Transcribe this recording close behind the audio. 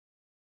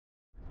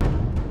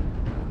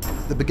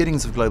The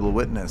beginnings of Global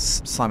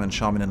Witness, Simon,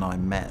 Charmian and I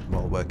met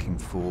while working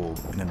for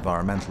an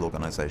environmental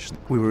organisation.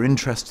 We were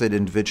interested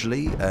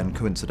individually and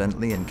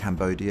coincidentally in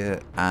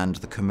Cambodia and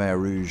the Khmer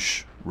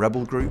Rouge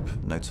rebel group,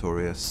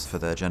 notorious for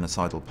their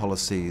genocidal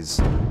policies.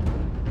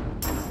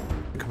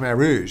 The Khmer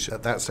Rouge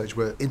at that stage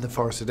were in the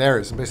forested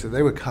areas, and basically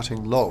they were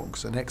cutting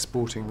logs and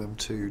exporting them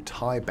to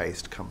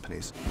Thai-based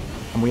companies.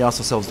 And we asked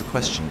ourselves the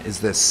question,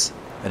 is this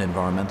an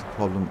environmental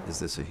problem? Is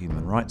this a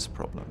human rights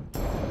problem?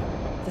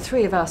 The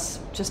three of us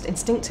just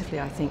instinctively,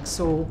 I think,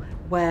 saw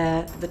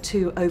where the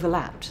two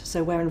overlapped,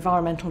 so where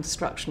environmental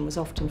destruction was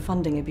often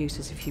funding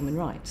abuses of human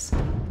rights.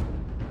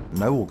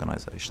 No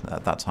organisation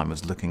at that time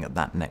was looking at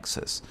that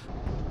nexus.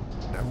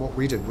 And what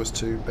we did was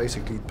to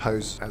basically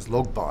pose as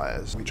log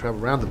buyers. We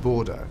travelled around the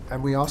border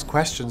and we asked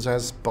questions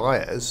as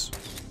buyers.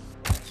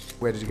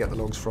 Where did you get the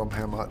logs from,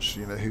 how much,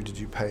 who did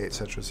you pay,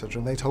 etc., etc.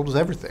 And they told us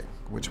everything,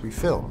 which we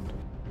filmed.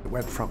 It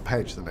went front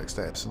page the next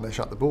day, and they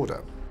shut the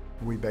border.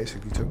 We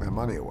basically took their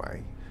money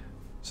away.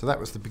 So that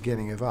was the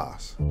beginning of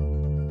us.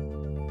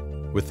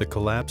 With the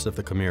collapse of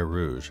the Khmer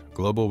Rouge,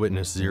 Global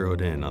Witness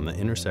zeroed in on the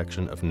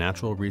intersection of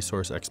natural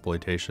resource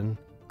exploitation,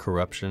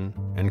 corruption,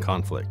 and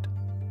conflict.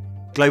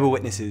 Global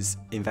Witness's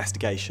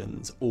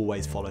investigations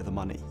always follow the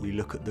money. You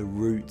look at the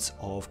roots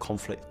of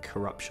conflict,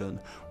 corruption,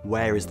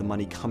 where is the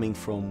money coming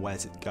from,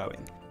 where's it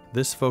going?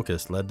 This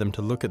focus led them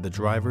to look at the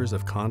drivers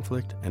of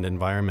conflict and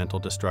environmental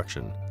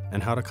destruction,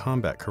 and how to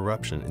combat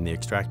corruption in the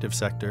extractive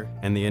sector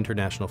and the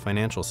international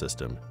financial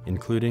system,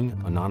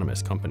 including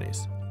anonymous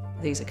companies.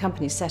 These are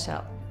companies set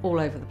up all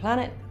over the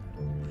planet,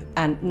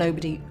 and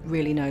nobody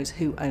really knows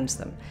who owns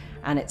them.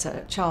 And it's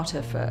a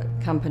charter for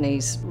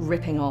companies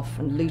ripping off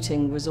and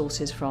looting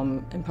resources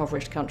from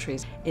impoverished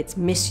countries. It's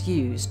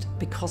misused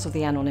because of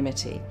the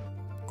anonymity.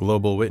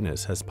 Global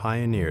Witness has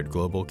pioneered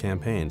global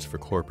campaigns for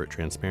corporate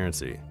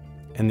transparency,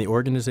 and the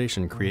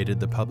organization created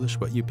the Publish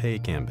What You Pay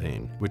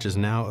campaign, which is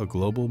now a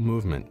global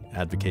movement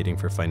advocating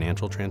for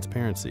financial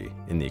transparency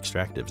in the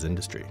extractives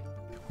industry.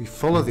 We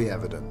follow the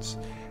evidence,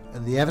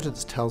 and the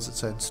evidence tells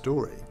its own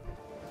story.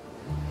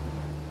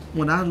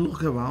 When I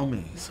look around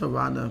me,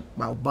 surrounded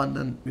by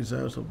abundant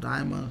reserves of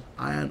diamonds,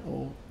 iron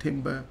ore,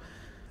 timber,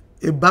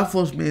 it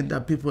baffles me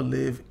that people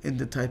live in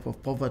the type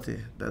of poverty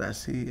that I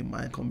see in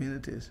my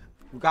communities.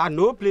 We got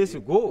no place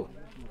to go.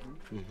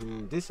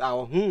 This is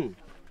our home.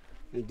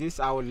 This is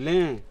our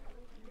land.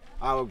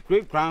 Our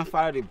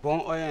great-grandfather, they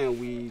born oil and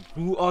we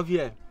grew up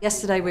here.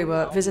 Yesterday we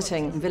were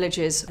visiting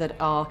villages that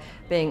are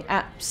being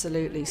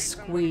absolutely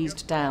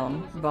squeezed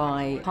down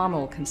by palm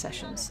oil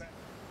concessions.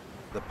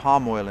 The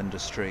palm oil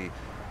industry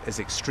is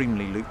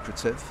extremely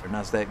lucrative, and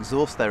as they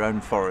exhaust their own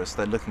forests,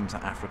 they're looking to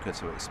Africa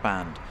to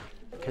expand.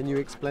 Can you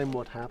explain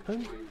what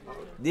happened?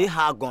 They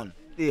have gone.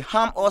 They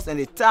harm us and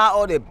they tie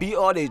all, they beat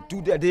all, they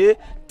do that, they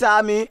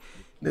tie me.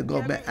 The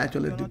government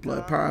actually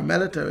deployed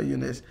paramilitary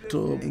units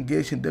to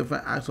engage in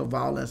different acts of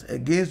violence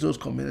against those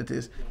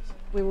communities.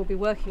 We will be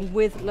working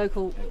with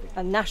local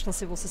and national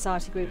civil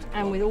society groups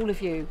and with all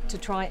of you to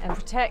try and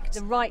protect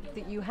the right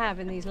that you have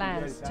in these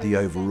lands. The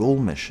overall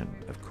mission,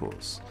 of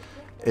course,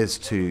 is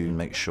to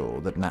make sure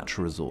that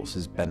natural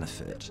resources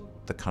benefit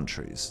the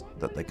countries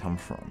that they come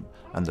from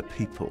and the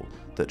people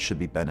that should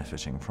be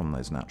benefiting from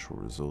those natural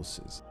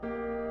resources.